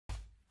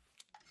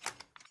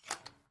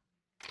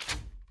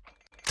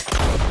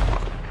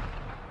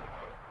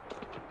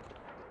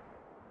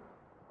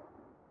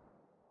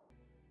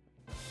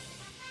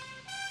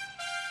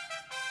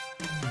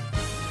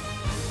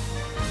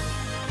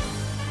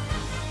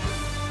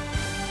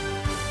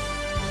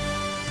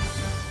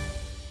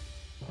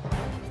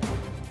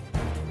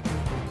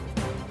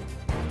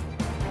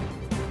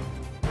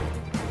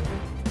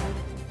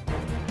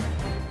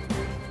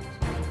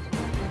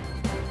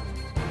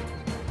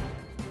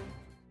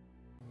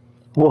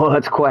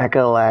What's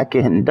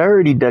quack-a-lackin'?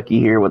 Dirty Ducky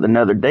here with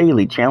another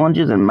daily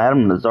challenges and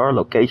Madam Nazar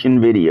location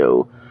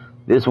video.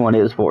 This one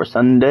is for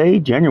Sunday,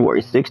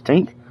 January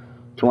 16th,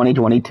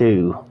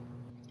 2022.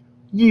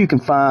 You can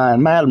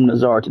find Madam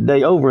Nazar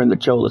today over in the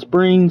Cholla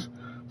Springs,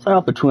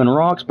 south of Twin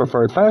Rocks,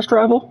 preferred fast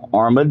travel,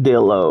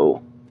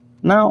 Armadillo.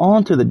 Now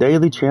on to the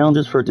daily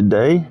challenges for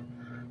today.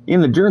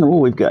 In the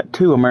journal, we've got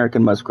 2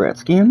 American muskrat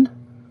skinned,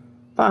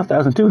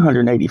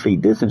 5,280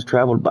 feet distance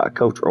traveled by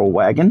coach or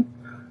wagon,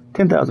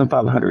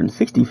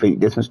 10,560 feet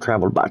distance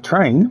traveled by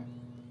train.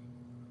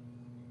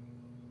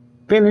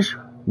 Finish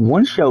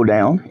 1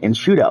 showdown in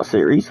shootout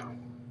series.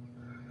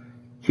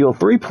 Kill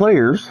 3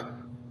 players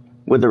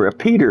with a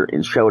repeater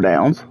in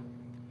showdowns.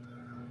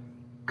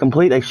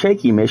 Complete a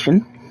shaky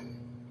mission.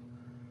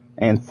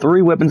 And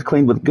 3 weapons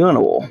cleaned with gun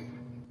oil.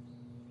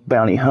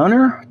 Bounty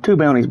hunter, 2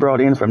 bounties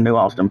brought in from New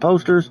Austin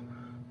posters,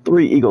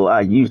 3 eagle eye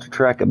used to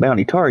track a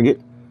bounty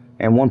target,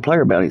 and 1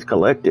 player bounties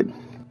collected.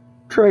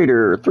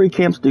 Trader, 3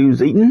 camp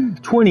stews eaten,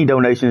 20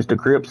 donations to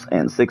Crips,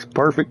 and 6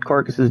 perfect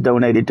carcasses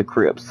donated to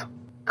Crips.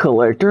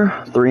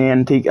 Collector, 3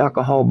 antique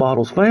alcohol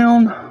bottles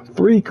found,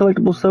 3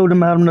 collectible soda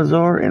Madam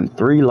Nazar, and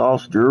 3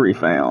 lost jewelry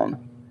found.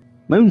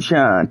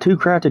 Moonshine, 2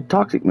 crafted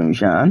toxic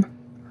moonshine.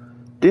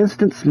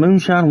 Distance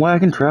moonshine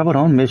wagon traveled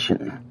on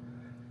mission.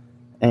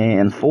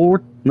 And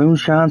 4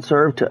 moonshine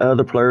served to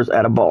other players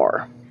at a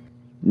bar.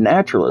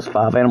 Naturalist,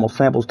 5 animal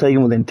samples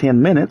taken within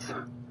 10 minutes.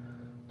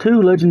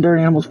 2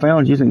 legendary animals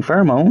found using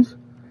pheromones.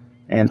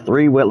 And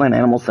 3 wetland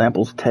animal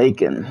samples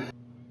taken.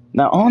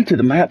 Now on to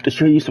the map to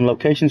show you some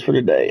locations for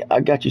today.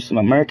 I got you some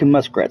American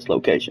muskrats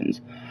locations.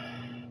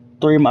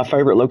 3 of my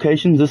favorite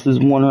locations. This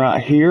is one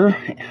right here,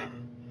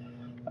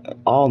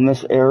 all in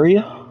this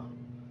area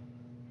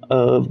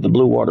of the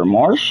Blue Water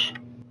Marsh.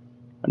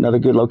 Another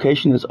good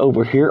location is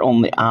over here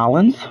on the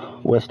islands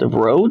west of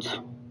Rhodes.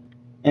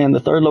 And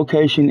the 3rd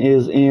location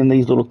is in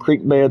these little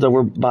creek beds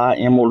over by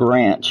Emerald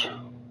Ranch.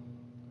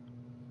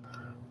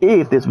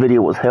 If this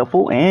video was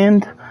helpful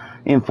and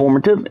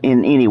informative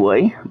in any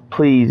way,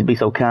 please be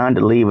so kind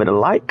to leave it a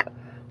like,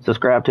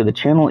 subscribe to the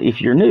channel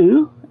if you're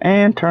new,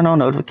 and turn on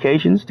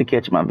notifications to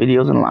catch my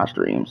videos and live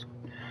streams.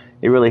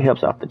 It really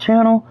helps out the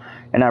channel,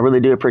 and I really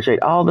do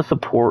appreciate all the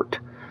support.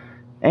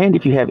 And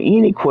if you have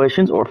any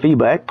questions or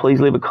feedback, please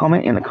leave a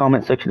comment in the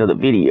comment section of the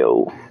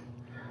video.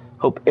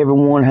 Hope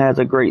everyone has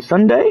a great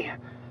Sunday.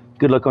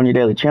 Good luck on your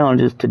daily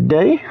challenges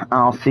today.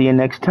 I'll see you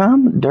next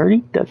time.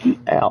 Dirty Ducky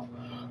out.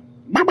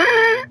 Bye-bye.